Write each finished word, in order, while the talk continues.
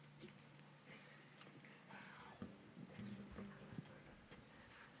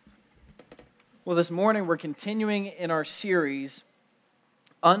Well, this morning we're continuing in our series,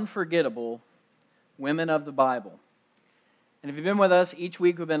 Unforgettable Women of the Bible. And if you've been with us, each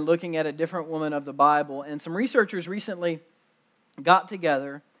week we've been looking at a different woman of the Bible. And some researchers recently got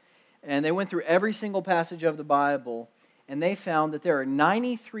together and they went through every single passage of the Bible, and they found that there are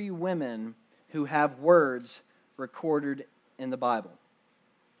 93 women who have words recorded in the Bible.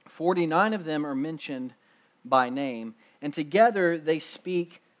 49 of them are mentioned by name, and together they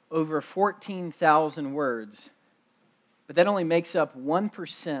speak over 14,000 words, but that only makes up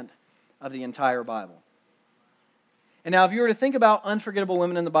 1% of the entire Bible. And now if you were to think about unforgettable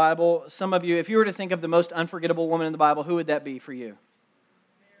women in the Bible, some of you, if you were to think of the most unforgettable woman in the Bible, who would that be for you?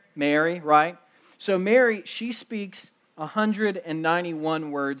 Mary, right? So Mary, she speaks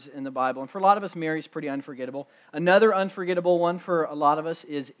 191 words in the Bible. And for a lot of us, Mary's pretty unforgettable. Another unforgettable one for a lot of us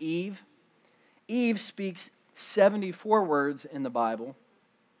is Eve. Eve speaks 74 words in the Bible.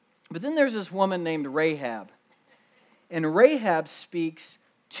 But then there's this woman named Rahab. And Rahab speaks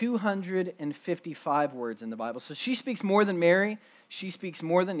 255 words in the Bible. So she speaks more than Mary. She speaks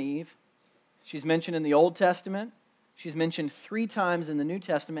more than Eve. She's mentioned in the Old Testament. She's mentioned 3 times in the New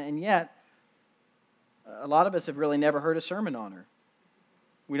Testament. And yet, a lot of us have really never heard a sermon on her.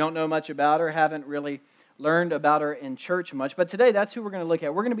 We don't know much about her, haven't really learned about her in church much. But today, that's who we're going to look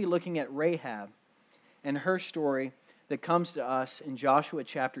at. We're going to be looking at Rahab and her story that comes to us in Joshua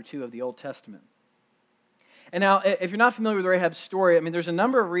chapter 2 of the Old Testament. And now, if you're not familiar with Rahab's story, there's a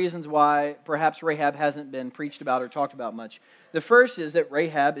number of reasons why perhaps Rahab hasn't been preached about or talked about much. The first is that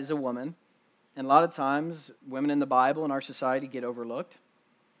Rahab is a woman, and a lot of times women in the Bible in our society get overlooked.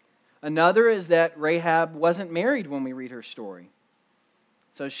 Another is that Rahab wasn't married when we read her story.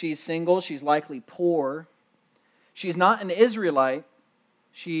 So she's single, she's likely poor. She's not an Israelite,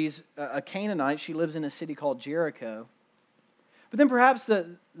 she's a Canaanite. She lives in a city called Jericho. But then perhaps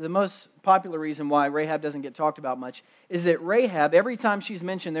the most popular reason why Rahab doesn't get talked about much is that Rahab, every time she's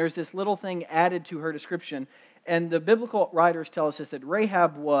mentioned, there's this little thing added to her description. And the biblical writers tell us that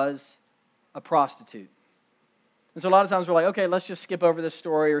Rahab was a prostitute. And so a lot of times we're like, okay, let's just skip over this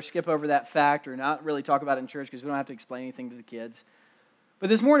story or skip over that fact or not really talk about it in church because we don't have to explain anything to the kids. But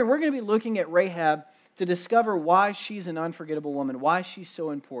this morning we're going to be looking at Rahab to discover why she's an unforgettable woman, why she's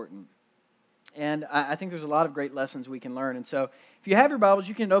so important. And I think there's a lot of great lessons we can learn. And so if you have your Bibles,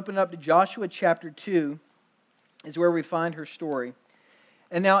 you can open it up to Joshua chapter 2 is where we find her story.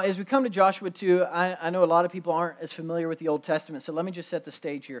 And now as we come to Joshua 2, I know a lot of people aren't as familiar with the Old Testament, so let me just set the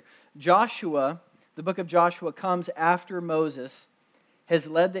stage here. Joshua, the book of Joshua, comes after Moses has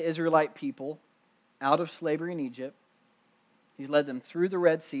led the Israelite people out of slavery in Egypt. He's led them through the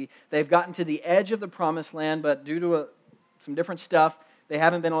Red Sea. They've gotten to the edge of the Promised Land, but due to some different stuff, they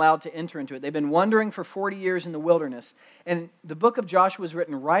haven't been allowed to enter into it. They've been wandering for 40 years in the wilderness. And the book of Joshua was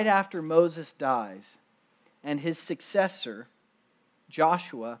written right after Moses dies. And his successor,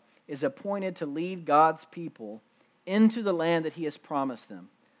 Joshua, is appointed to lead God's people into the land that he has promised them,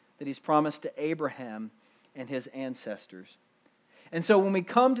 that he's promised to Abraham and his ancestors. And so when we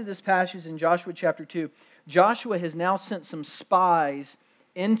come to this passage in Joshua chapter 2, Joshua has now sent some spies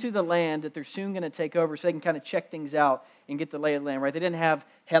into the land that they're soon going to take over so they can kind of check things out and get the lay of the land, right? They didn't have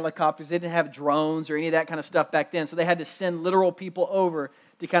helicopters, they didn't have drones or any of that kind of stuff back then, so they had to send literal people over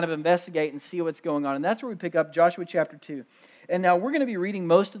to kind of investigate and see what's going on. And that's where we pick up Joshua chapter 2. And now we're going to be reading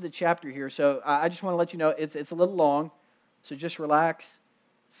most of the chapter here, so I just want to let you know it's a little long, so just relax,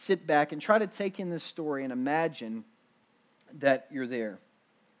 sit back, and try to take in this story and imagine that you're there.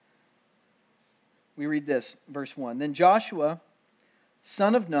 We read this, verse 1. Then Joshua,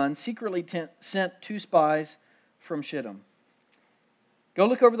 son of Nun, secretly sent 2 spies from Shittim. Go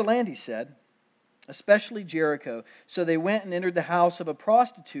look over the land, he said, especially Jericho. So they went and entered the house of a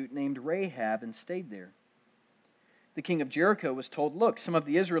prostitute named Rahab and stayed there. The king of Jericho was told, look, some of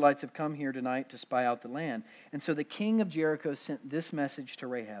the Israelites have come here tonight to spy out the land. And so the king of Jericho sent this message to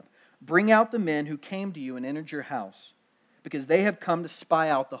Rahab. Bring out the men who came to you and entered your house, because they have come to spy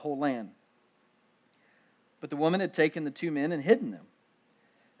out the whole land. But the woman had taken the 2 men and hidden them.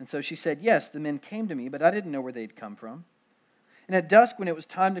 And so she said, yes, the men came to me, but I didn't know where they'd come from. And at dusk, when it was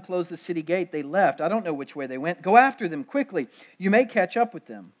time to close the city gate, they left. I don't know which way they went. Go after them quickly. You may catch up with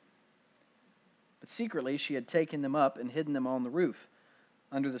them. But secretly, she had taken them up and hidden them on the roof.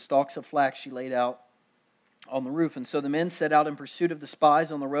 Under the stalks of flax she laid out on the roof. And so the men set out in pursuit of the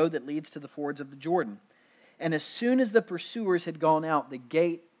spies on the road that leads to the fords of the Jordan. And as soon as the pursuers had gone out, the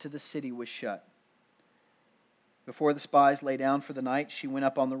gate to the city was shut. Before the spies lay down for the night, she went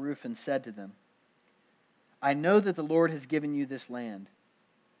up on the roof and said to them, I know that the Lord has given you this land,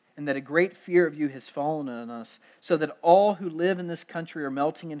 and that a great fear of you has fallen on us, so that all who live in this country are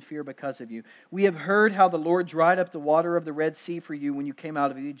melting in fear because of you. We have heard how the Lord dried up the water of the Red Sea for you when you came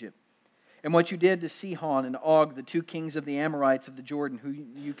out of Egypt, and what you did to Sihon and Og, the two kings of the Amorites of the Jordan, who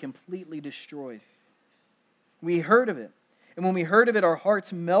you completely destroyed. We heard of it, and when we heard of it, our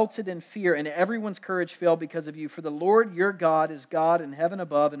hearts melted in fear, and everyone's courage failed because of you. For the Lord your God is God in heaven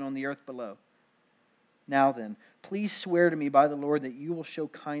above and on the earth below. Now then, please swear to me by the Lord that you will show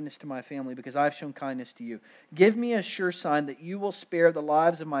kindness to my family, because I have shown kindness to you. Give me a sure sign that you will spare the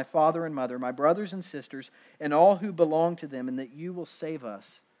lives of my father and mother, my brothers and sisters, and all who belong to them, and that you will save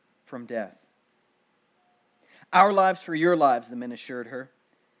us from death. Our lives for your lives, the men assured her.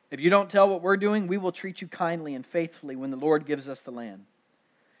 If you don't tell what we're doing, we will treat you kindly and faithfully when the Lord gives us the land.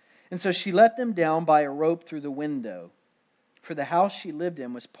 And so she let them down by a rope through the window, for the house she lived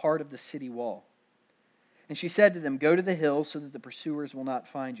in was part of the city wall. And she said to them, go to the hills so that the pursuers will not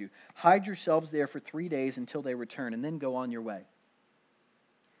find you. Hide yourselves there for 3 days until they return, and then go on your way.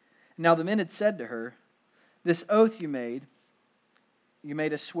 Now the men had said to her, this oath you made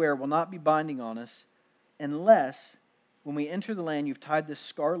us swear, will not be binding on us, unless, when we enter the land, you've tied this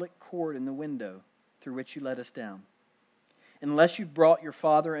scarlet cord in the window through which you let us down. Unless you've brought your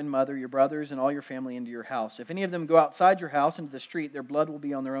father and mother, your brothers, and all your family into your house. If any of them go outside your house into the street, their blood will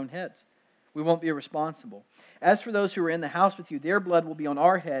be on their own heads. We won't be responsible. As for those who are in the house with you, their blood will be on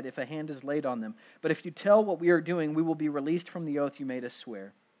our head if a hand is laid on them. But if you tell what we are doing, we will be released from the oath you made us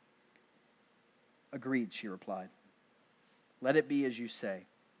swear. Agreed, she replied. Let it be as you say.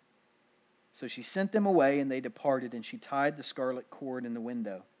 So she sent them away, and they departed, and she tied the scarlet cord in the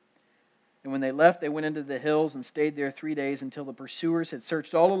window. And when they left, they went into the hills and stayed there 3 days until the pursuers had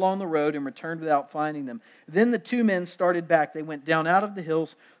searched all along the road and returned without finding them. Then the two men started back. They went down out of the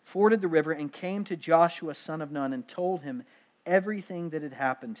hills, forded the river, and came to Joshua, son of Nun, and told him everything that had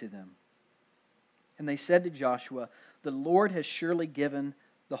happened to them. And they said to Joshua, the Lord has surely given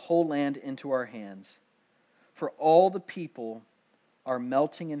the whole land into our hands, for all the people are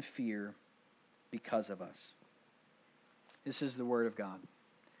melting in fear because of us. This is the word of God.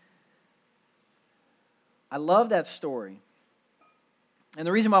 I love that story. And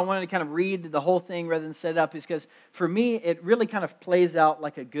the reason why I wanted to kind of read the whole thing rather than set it up is because for me, it really kind of plays out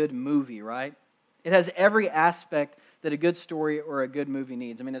like a good movie, right? It has every aspect that a good story or a good movie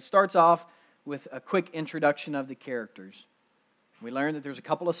needs. I mean, it starts off with a quick introduction of the characters. We learn that there's a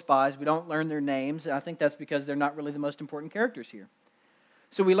couple of spies. We don't learn their names. I think that's because they're not really the most important characters here.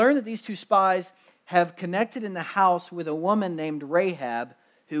 So we learn that these two spies have connected in the house with a woman named Rahab,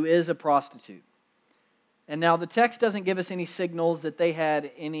 who is a prostitute. And now the text doesn't give us any signals that they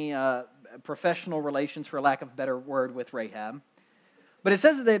had any professional relations, for lack of a better word, with Rahab. But it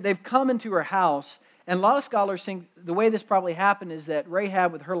says that they've come into her house, and a lot of scholars think the way this probably happened is that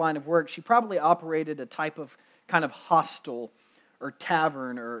Rahab, with her line of work, she probably operated a type of kind of hostel or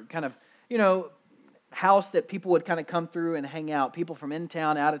tavern or kind of, house that people would kind of come through and hang out. People from in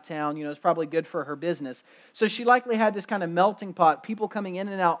town, out of town, it's probably good for her business. So she likely had this kind of melting pot, people coming in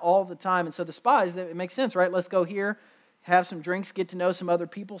and out all the time. And so the spies, it makes sense, right? Let's go here, have some drinks, get to know some other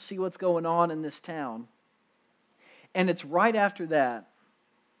people, see what's going on in this town. And it's right after that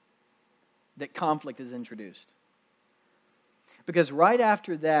conflict is introduced. Because right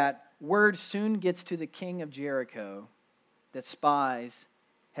after that, word soon gets to the king of Jericho that spies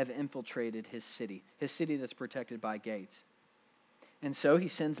have infiltrated his city that's protected by gates. And so he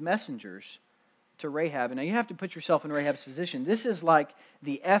sends messengers to Rahab. And now you have to put yourself in Rahab's position. This is like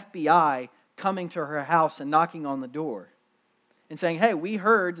the FBI coming to her house and knocking on the door and saying, hey, we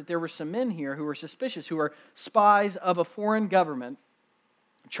heard that there were some men here who were suspicious, who are spies of a foreign government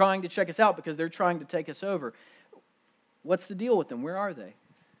trying to check us out because they're trying to take us over. What's the deal with them? Where are they?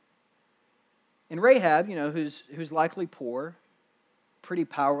 And Rahab, who's likely poor, pretty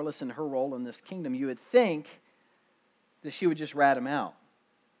powerless in her role in this kingdom, you would think that she would just rat him out.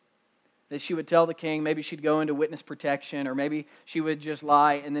 That she would tell the king, maybe she'd go into witness protection, or maybe she would just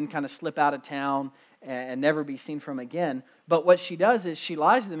lie and then kind of slip out of town and never be seen from again. But what she does is she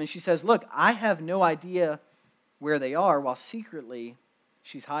lies to them and she says, look, I have no idea where they are, while secretly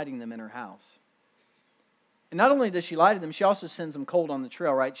she's hiding them in her house. And not only does she lie to them, she also sends them cold on the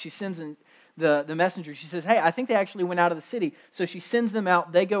trail, right? She sends in the messenger. She says, hey, I think they actually went out of the city. So she sends them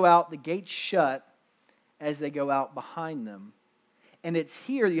out. They go out. The gates shut as they go out behind them. And it's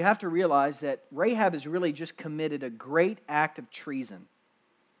here you have to realize that Rahab has really just committed a great act of treason.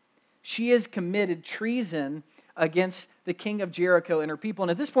 She has committed treason against the king of Jericho and her people.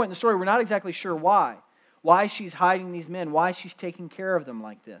 And at this point in the story, we're not exactly sure why. Why she's hiding these men. Why she's taking care of them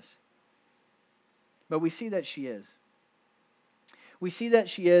like this. But we see that she is. We see that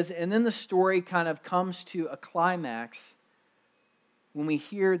she is, and then the story kind of comes to a climax when we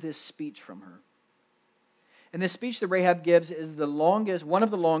hear this speech from her. And this speech that Rahab gives is one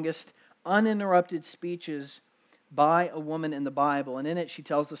of the longest uninterrupted speeches by a woman in the Bible. And in it she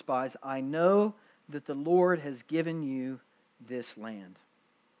tells the spies, I know that the Lord has given you this land.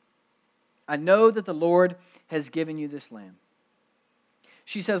 I know that the Lord has given you this land.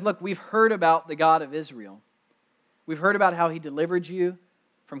 She says, look, we've heard about the God of Israel. We've heard about how He delivered you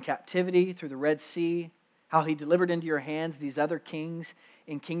from captivity through the Red Sea, how He delivered into your hands these other kings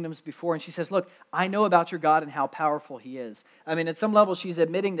in kingdoms before. And she says, look, I know about your God and how powerful He is. I mean, at some level, she's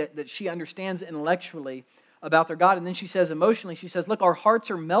admitting that she understands intellectually about their God. And then she says emotionally, she says, look, our hearts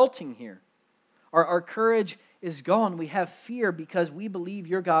are melting here. Our courage is gone. We have fear because we believe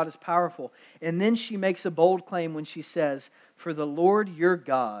your God is powerful. And then she makes a bold claim when she says, for the Lord your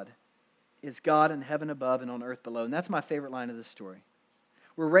God is God in heaven above and on earth below. And that's my favorite line of this story,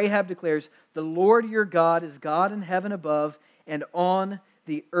 where Rahab declares, the Lord your God is God in heaven above and on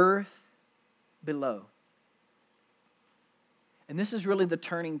the earth below. And this is really the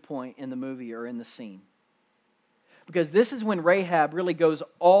turning point in the movie or in the scene. Because this is when Rahab really goes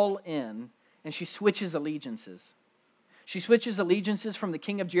all in and she switches allegiances. She switches allegiances from the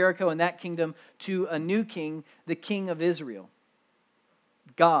king of Jericho and that kingdom to a new king, the king of Israel.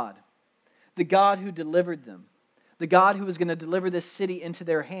 God. The God who delivered them. The God who was going to deliver this city into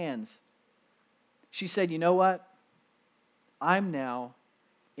their hands. She said, you know what? I'm now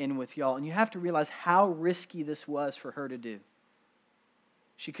in with y'all. And you have to realize how risky this was for her to do.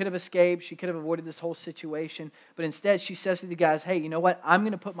 She could have escaped. She could have avoided this whole situation. But instead, she says to the guys, hey, you know what? I'm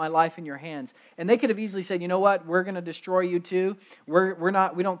going to put my life in your hands. And they could have easily said, you know what? We're going to destroy you too.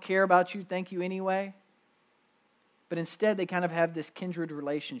 We don't care about you. Thank you anyway. But instead, they kind of have this kindred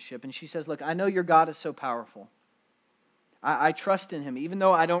relationship. And she says, look, I know your God is so powerful. I trust in Him. Even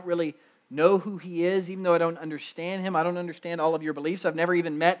though I don't really know who He is, even though I don't understand Him, I don't understand all of your beliefs. I've never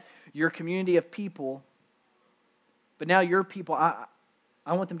even met your community of people. But now your people, I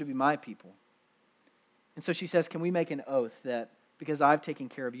want them to be my people. And so she says, can we make an oath that because I've taken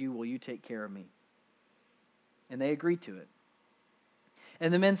care of you, will you take care of me? And they agree to it.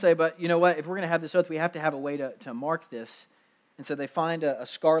 And the men say, but you know what? If we're going to have this oath, we have to have a way to mark this. And so they find a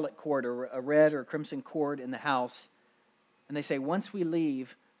scarlet cord or a red or crimson cord in the house. And they say, once we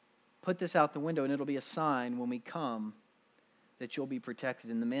leave, put this out the window and it'll be a sign when we come that you'll be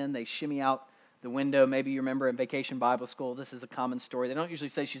protected. And the men, they shimmy out the window. Maybe you remember in Vacation Bible School, this is a common story. They don't usually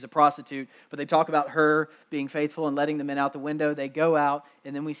say she's a prostitute, but they talk about her being faithful and letting the men out the window. They go out,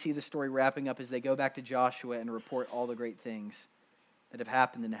 and then we see the story wrapping up as they go back to Joshua and report all the great things that have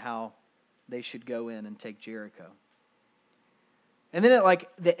happened and how they should go in and take Jericho. And then at like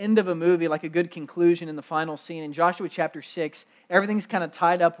the end of a movie, like a good conclusion in the final scene, in Joshua chapter 6, everything's kind of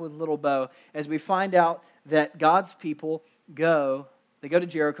tied up with a little bow as we find out that God's people They go to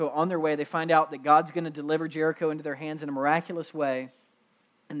Jericho. On their way, they find out that God's going to deliver Jericho into their hands in a miraculous way.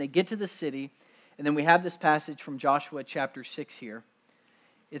 And they get to the city. And then we have this passage from Joshua chapter 6 here.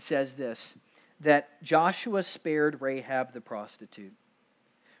 It says this, that Joshua spared Rahab the prostitute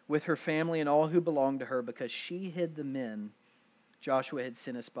with her family and all who belonged to her because she hid the men Joshua had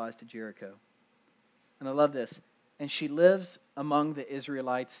sent as spies to Jericho. And I love this. And she lives among the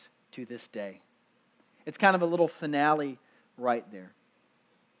Israelites to this day. It's kind of a little finale right there.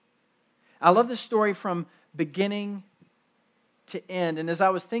 I love this story from beginning to end. And as I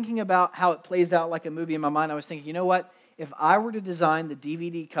was thinking about how it plays out like a movie in my mind, I was thinking, you know what? If I were to design the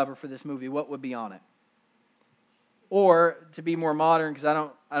DVD cover for this movie, what would be on it? Or, to be more modern, because I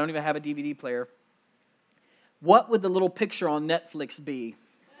don't even have a DVD player, what would the little picture on Netflix be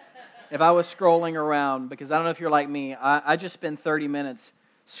if I was scrolling around? Because I don't know if you're like me. I just spend 30 minutes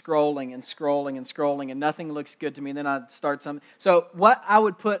scrolling and scrolling and scrolling, and nothing looks good to me, and then I start something. So what I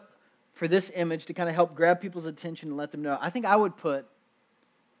would put for this image to kind of help grab people's attention and let them know, I think I would put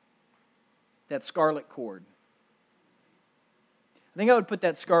that scarlet cord. I think I would put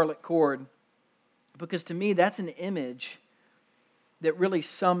that scarlet cord because to me that's an image that really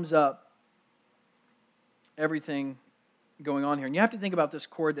sums up everything going on here. And you have to think about this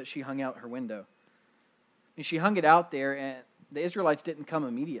cord that she hung out her window. And she hung it out there, and the Israelites didn't come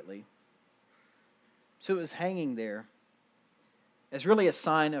immediately. So it was hanging there as really a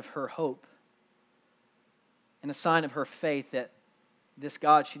sign of her hope and a sign of her faith that this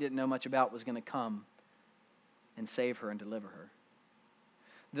God she didn't know much about was going to come and save her and deliver her.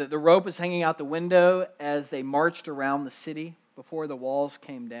 The rope was hanging out the window as they marched around the city before the walls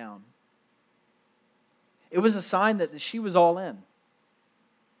came down. It was a sign that she was all in,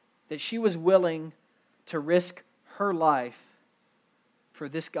 that she was willing to risk her life for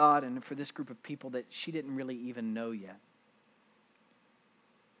this God and for this group of people that she didn't really even know yet.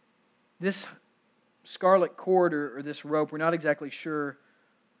 This scarlet cord or this rope, we're not exactly sure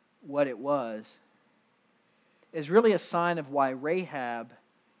what it was, is really a sign of why Rahab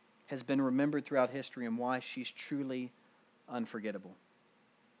has been remembered throughout history and why she's truly unforgettable.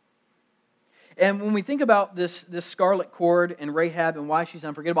 And when we think about this scarlet cord and Rahab and why she's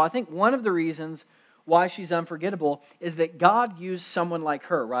unforgettable, I think one of the reasons why she's unforgettable is that God used someone like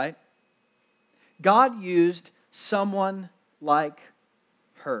her, right? God used someone like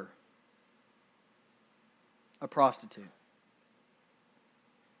her, a prostitute.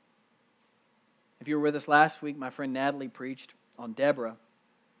 If you were with us last week, my friend Natalie preached on Deborah.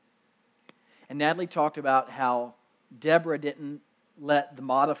 And Natalie talked about how Deborah didn't let the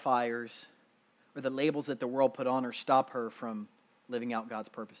modifiers or the labels that the world put on her stop her from living out God's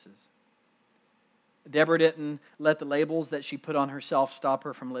purposes. Deborah didn't let the labels that she put on herself stop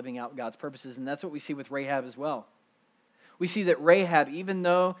her from living out God's purposes. And that's what we see with Rahab as well. We see that Rahab, even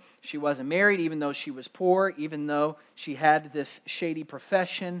though she wasn't married, even though she was poor, even though she had this shady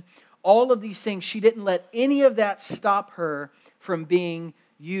profession, all of these things, she didn't let any of that stop her from being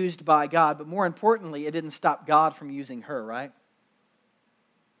used by God. But more importantly, it didn't stop God from using her, right?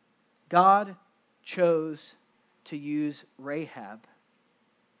 God chose to use Rahab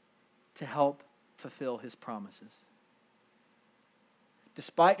to help fulfill His promises.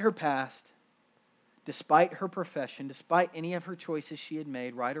 Despite her past, despite her profession, despite any of her choices she had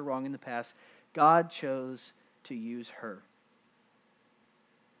made, right or wrong in the past, God chose to use her.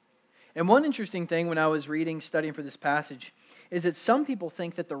 And one interesting thing when I was studying for this passage, is that some people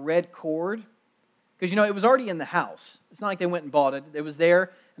think that the red cord, because it was already in the house. It's not like they went and bought it. It was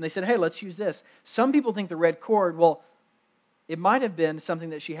there, and they said, hey, let's use this. Some people think the red cord, well, it might have been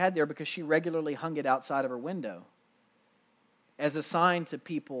something that she had there because she regularly hung it outside of her window as a sign to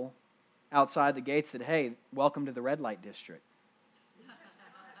people outside the gates that, hey, welcome to the red light district.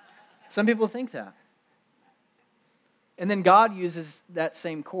 Some people think that. And then God uses that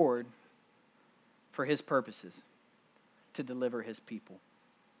same cord for His purposes, to deliver His people.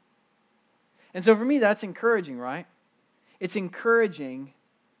 And so for me, that's encouraging, right? It's encouraging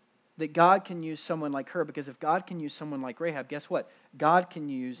that God can use someone like her, because if God can use someone like Rahab, guess what? God can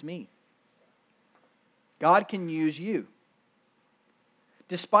use me. God can use you.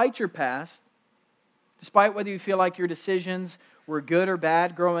 Despite your past, despite whether you feel like your decisions were good or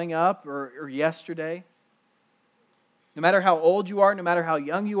bad growing up or yesterday, no matter how old you are, no matter how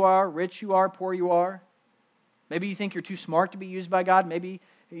young you are, rich you are, poor you are, maybe you think you're too smart to be used by God, maybe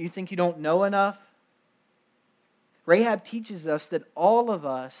you think you don't know enough. Rahab teaches us that all of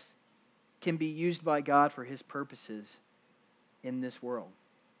us can be used by God for His purposes in this world.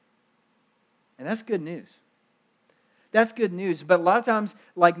 And that's good news. That's good news. But a lot of times,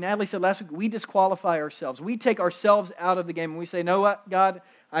 like Natalie said last week, we disqualify ourselves. We take ourselves out of the game and we say, no, what, God,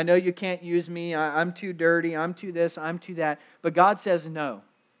 I know you can't use me. I'm too dirty. I'm too this. I'm too that. But God says, no.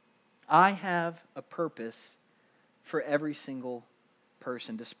 I have a purpose for every single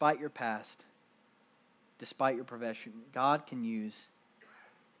person, despite your past, despite your profession. God can use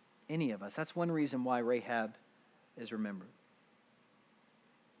any of us. That's one reason why Rahab is remembered.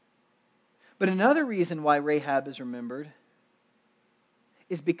 But another reason why Rahab is remembered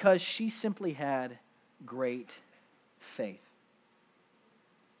is because she simply had great faith.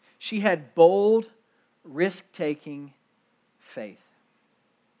 She had bold, risk-taking faith.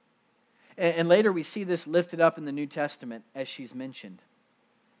 And later we see this lifted up in the New Testament as she's mentioned.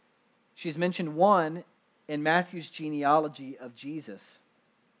 She's mentioned, one, in Matthew's genealogy of Jesus,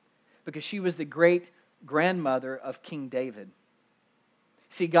 because she was the great-grandmother of King David.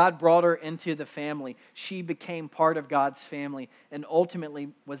 See, God brought her into the family. She became part of God's family and ultimately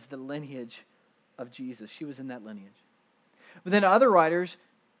was the lineage of Jesus. She was in that lineage. But then other writers,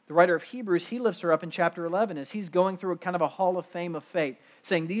 the writer of Hebrews, he lifts her up in chapter 11 as he's going through a kind of a hall of fame of faith,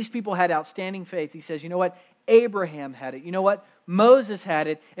 saying these people had outstanding faith. He says, you know what? Abraham had it. You know what? Moses had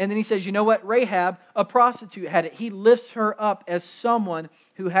it. And then he says, you know what? Rahab, a prostitute, had it. He lifts her up as someone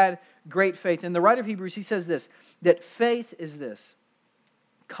who had great faith. And the writer of Hebrews, he says this, that faith is this: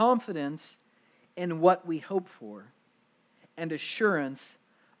 confidence in what we hope for and assurance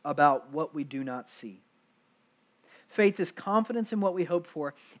about what we do not see. Faith is confidence in what we hope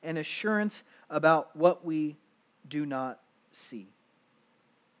for and assurance about what we do not see.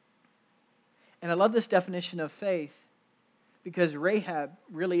 And I love this definition of faith because Rahab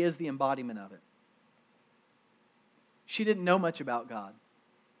really is the embodiment of it. She didn't know much about God.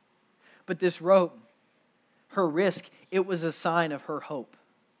 But this rope, her risk, it was a sign of her hope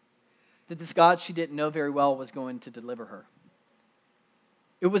that this God she didn't know very well was going to deliver her.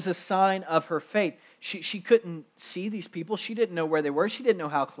 It was a sign of her faith. She couldn't see these people. She didn't know where they were. She didn't know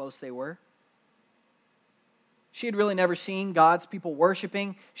how close they were. She had really never seen God's people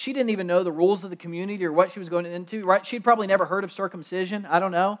worshiping. She didn't even know the rules of the community or what she was going into, right? She'd probably never heard of circumcision. I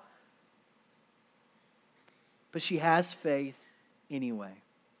don't know. But she has faith anyway.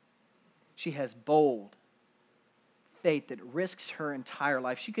 She has bold faith that risks her entire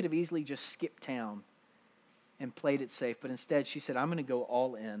life. She could have easily just skipped town and played it safe, but instead she said, I'm going to go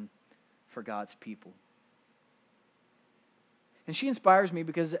all in for God's people. And she inspires me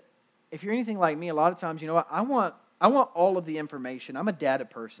because if you're anything like me, a lot of times, you know what, I want all of the information. I'm a data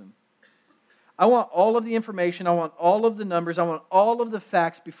person. I want all of the information. I want all of the numbers. I want all of the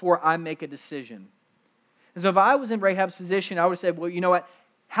facts before I make a decision. And so if I was in Rahab's position, I would say, well, you know what,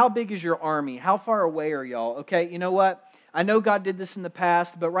 how big is your army? How far away are y'all? Okay, you know what? I know God did this in the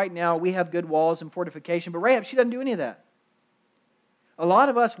past, but right now we have good walls and fortification. But Rahab, she doesn't do any of that. A lot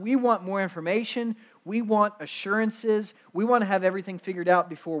of us, we want more information. We want assurances. We want to have everything figured out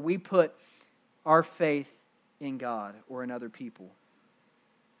before we put our faith in God or in other people.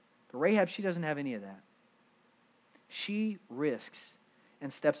 But Rahab, she doesn't have any of that. She risks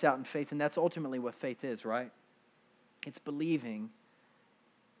and steps out in faith, and that's ultimately what faith is, right? It's believing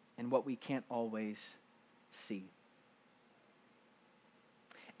in what we can't always see.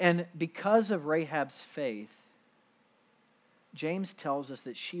 And because of Rahab's faith, James tells us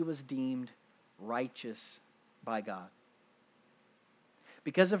that she was deemed righteous by God.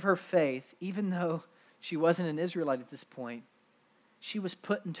 Because of her faith, even though she wasn't an Israelite at this point, she was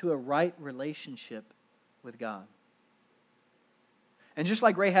put into a right relationship with God. And just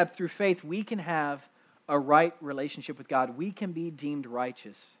like Rahab, through faith, we can have a right relationship with God. We can be deemed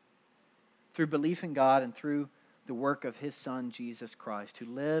righteous through belief in God and through the work of His Son, Jesus Christ, who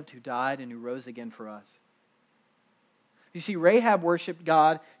lived, who died, and who rose again for us. You see, Rahab worshiped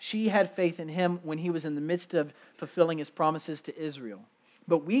God. She had faith in Him when He was in the midst of fulfilling His promises to Israel.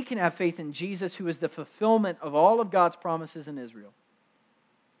 But we can have faith in Jesus, who is the fulfillment of all of God's promises in Israel.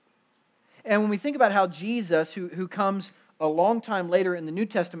 And when we think about how Jesus, who comes a long time later in the New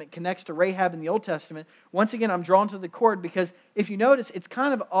Testament, connects to Rahab in the Old Testament, once again, I'm drawn to the cord because if you notice, it's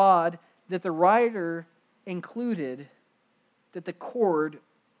kind of odd that the writer included that the cord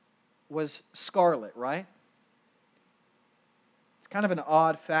was scarlet, right? It's kind of an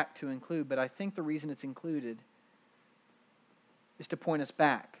odd fact to include, but I think the reason it's included is to point us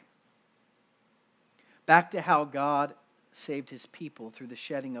back to how God saved His people through the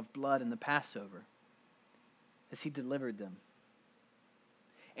shedding of blood in the Passover as He delivered them.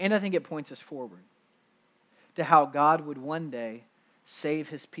 And I think it points us forward to how God would one day save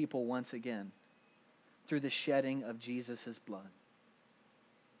His people once again through the shedding of Jesus' blood.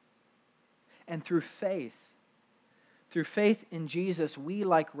 And through faith in Jesus, we,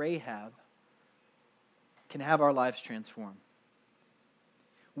 like Rahab, can have our lives transformed.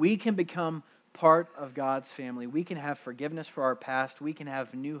 We can become part of God's family. We can have forgiveness for our past. We can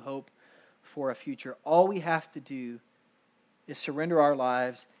have new hope for a future. All we have to do is surrender our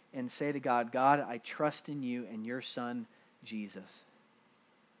lives and say to God, God, I trust in You and Your Son, Jesus.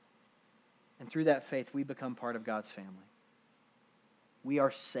 And through that faith, we become part of God's family. We are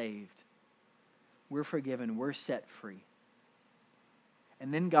saved. We're forgiven. We're set free.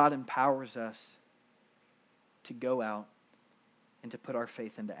 And then God empowers us to go out and to put our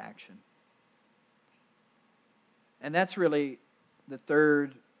faith into action. And that's really the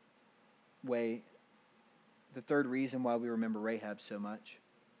third reason why we remember Rahab so much.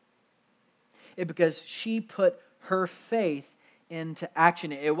 Because she put her faith into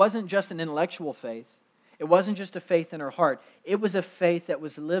action. It wasn't just an intellectual faith. It wasn't just a faith in her heart. It was a faith that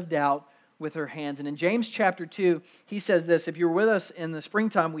was lived out with her hands. And in James chapter 2, he says this. If you were with us in the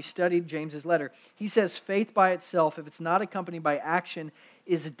springtime, we studied James's letter. He says, faith by itself, if it's not accompanied by action,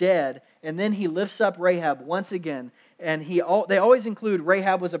 is dead. And then he lifts up Rahab once again. And they always include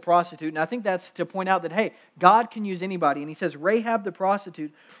Rahab was a prostitute. And I think that's to point out that, hey, God can use anybody. And he says, Rahab the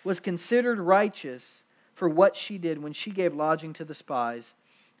prostitute was considered righteous for what she did when she gave lodging to the spies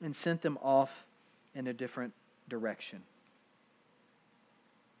and sent them off in a different direction.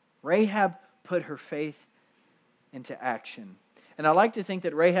 Rahab put her faith into action. And I like to think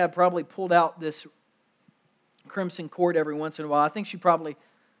that Rahab probably pulled out this crimson cord every once in a while. I think she probably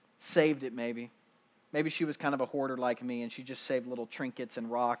saved it maybe. Maybe she was kind of a hoarder like me and she just saved little trinkets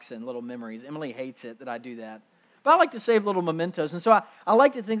and rocks and little memories. Emily hates it that I do that. But I like to save little mementos. And so I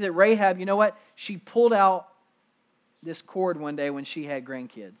like to think that Rahab, you know what? She pulled out this cord one day when she had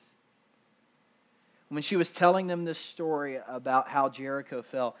grandkids. When she was telling them this story about how Jericho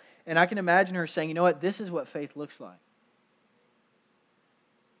fell. And I can imagine her saying, you know what? This is what faith looks like.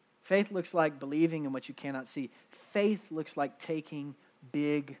 Faith looks like believing in what you cannot see. Faith looks like taking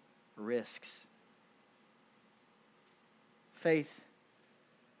big risks. Faith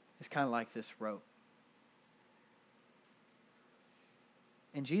is kind of like this rope.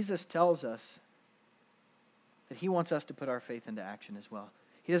 And Jesus tells us that he wants us to put our faith into action as well.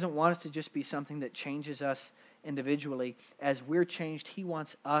 He doesn't want us to just be something that changes us individually. As we're changed, he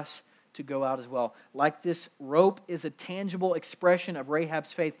wants us to go out as well. Like this rope is a tangible expression of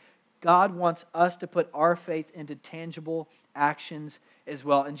Rahab's faith, God wants us to put our faith into tangible actions as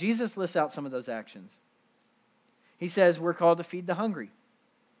well. And Jesus lists out some of those actions. He says we're called to feed the hungry,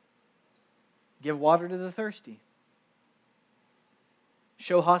 give water to the thirsty,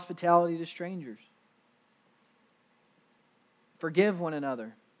 show hospitality to strangers, forgive one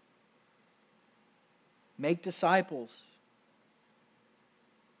another, make disciples,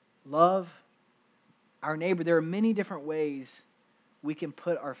 love our neighbor. There are many different ways we can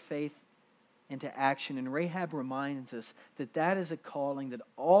put our faith into action. And Rahab reminds us that that is a calling that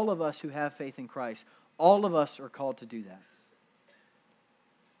all of us who have faith in Christ, all of us are called to do that.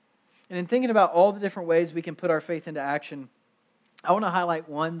 And in thinking about all the different ways we can put our faith into action, I want to highlight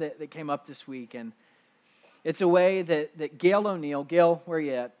one that came up this week. And it's a way that Gail O'Neill, Gail, where are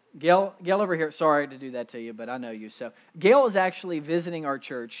you at? Gail over here, sorry to do that to you, but I know you. So Gail is actually visiting our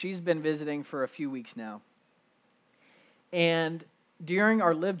church. She's been visiting for a few weeks now. And during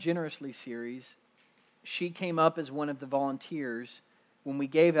our Live Generously series, she came up as one of the volunteers when we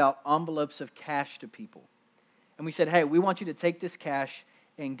gave out envelopes of cash to people. And we said, hey, we want you to take this cash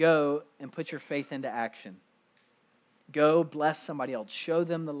and go and put your faith into action. Go bless somebody else. Show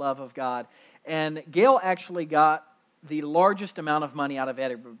them the love of God. And Gail actually got the largest amount of money out of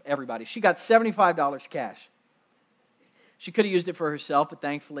everybody. She got $75 cash. She could have used it for herself, but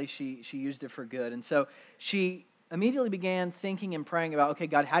thankfully she used it for good. And so she immediately began thinking and praying about, okay,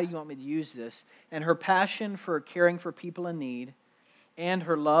 God, how do you want me to use this? And her passion for caring for people in need and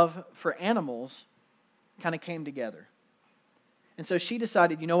her love for animals kind of came together. And so she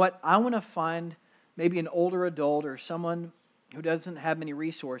decided, you know what, I want to find maybe an older adult or someone who doesn't have many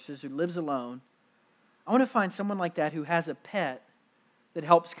resources, who lives alone. I want to find someone like that who has a pet that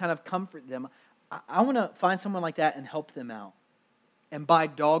helps kind of comfort them. I want to find someone like that and help them out and buy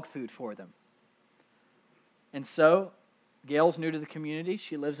dog food for them. And so, Gail's new to the community.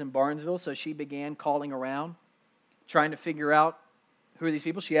 She lives in Barnesville, so she began calling around, trying to figure out who are these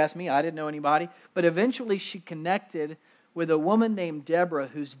people. She asked me, I didn't know anybody. But eventually she connected with a woman named Deborah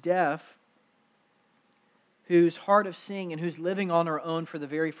who's deaf, who's hard of seeing, and who's living on her own for the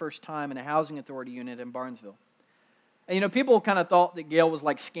very first time in a housing authority unit in Barnesville. And people kind of thought that Gail was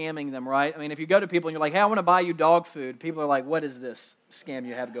like scamming them, right? I mean, if you go to people and you're like, hey, I want to buy you dog food, people are like, what is this scam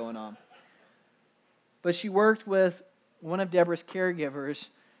you have going on? But she worked with one of Deborah's caregivers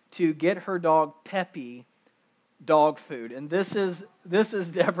to get her dog Peppy dog food. And this is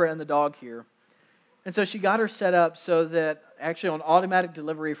Deborah and the dog here. And so she got her set up so that actually on automatic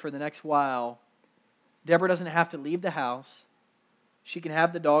delivery for the next while, Deborah doesn't have to leave the house. She can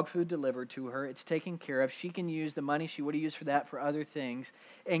have the dog food delivered to her. It's taken care of. She can use the money she would have used for that for other things.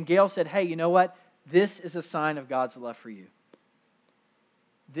 And Gail said, hey, you know what? This is a sign of God's love for you.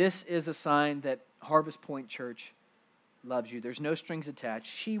 This is a sign that Harvest Point Church loves you. There's no strings attached.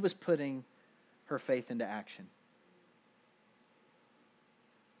 She was putting her faith into action.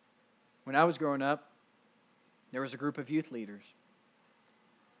 When I was growing up, there was a group of youth leaders.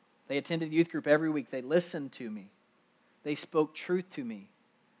 They attended youth group every week. They listened to me. They spoke truth to me.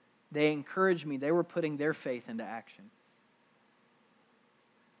 They encouraged me. They were putting their faith into action.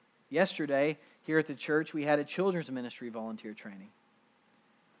 Yesterday, here at the church, we had a children's ministry volunteer training.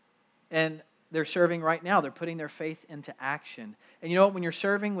 And they're serving right now. They're putting their faith into action. And you know what? When you're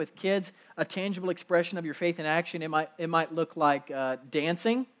serving with kids, a tangible expression of your faith in action, it might look like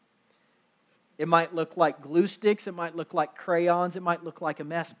dancing. It might look like glue sticks. It might look like crayons. It might look like a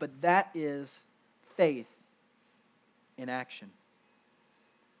mess. But that is faith in action.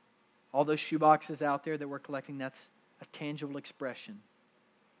 All those shoeboxes out there that we're collecting, that's a tangible expression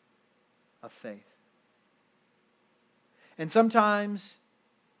of faith. And sometimes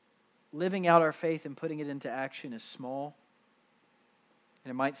living out our faith and putting it into action is small.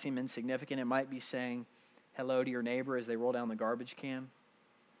 And it might seem insignificant. It might be saying hello to your neighbor as they roll down the garbage can.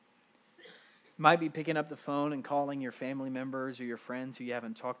 It might be picking up the phone and calling your family members or your friends who you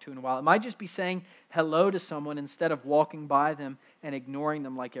haven't talked to in a while. It might just be saying hello to someone instead of walking by them and ignoring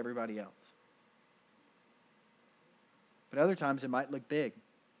them like everybody else. But other times it might look big.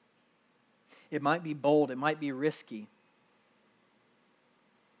 It might be bold. It might be risky.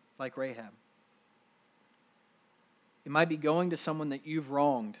 Like Rahab. It might be going to someone that you've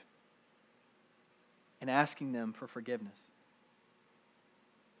wronged and asking them for forgiveness.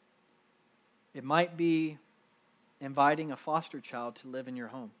 It might be inviting a foster child to live in your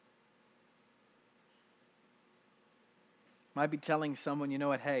home. It might be telling someone, you know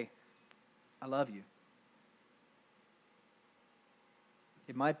what, hey, I love you.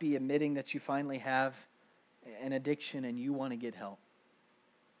 It might be admitting that you finally have an addiction and you want to get help.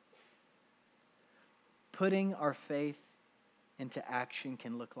 Putting our faith into action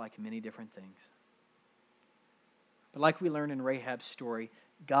can look like many different things. But like we learn in Rahab's story,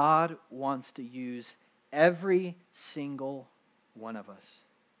 God wants to use every single one of us.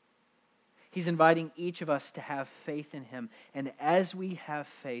 He's inviting each of us to have faith in Him. And as we have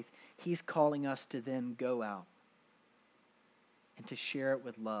faith, He's calling us to then go out and to share it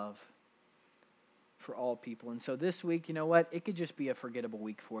with love for all people. And so this week, you know what? It could just be a forgettable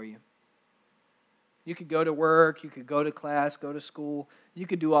week for you. You could go to work, you could go to class, go to school, you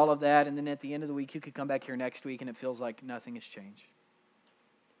could do all of that, and then at the end of the week, you could come back here next week and it feels like nothing has changed.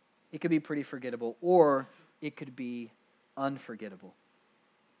 It could be pretty forgettable, or it could be unforgettable.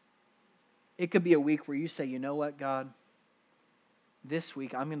 It could be a week where you say, you know what, God? This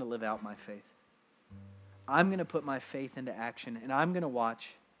week, I'm going to live out my faith. I'm going to put my faith into action, and I'm going to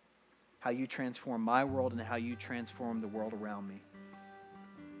watch how you transform my world and how you transform the world around me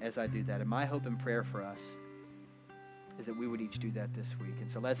as I do that. And my hope and prayer for us is that we would each do that this week.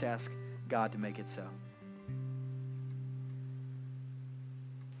 And so let's ask God to make it so.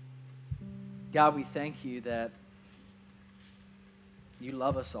 God, we thank you that you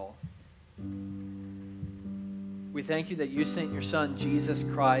love us all. We thank you that you sent your Son, Jesus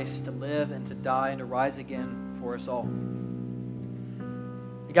Christ, to live and to die and to rise again for us all.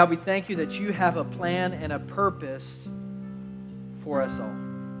 And God, we thank you that you have a plan and a purpose for us all.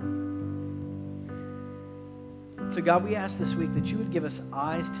 So God, we ask this week that you would give us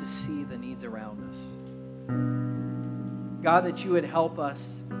eyes to see the needs around us. God, that you would help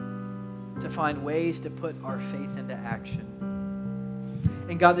us to find ways to put our faith into action.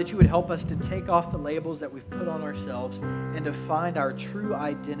 And God, that you would help us to take off the labels that we've put on ourselves and to find our true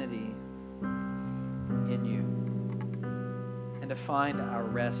identity in you. And to find our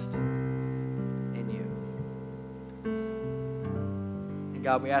rest in you. And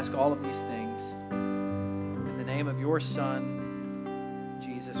God, we ask all of these things in the name of your Son,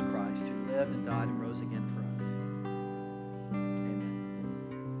 Jesus Christ, who lived and died and rose again for us. Amen.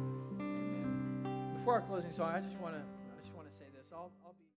 Amen. Before our closing song, I just want to say this. I'll be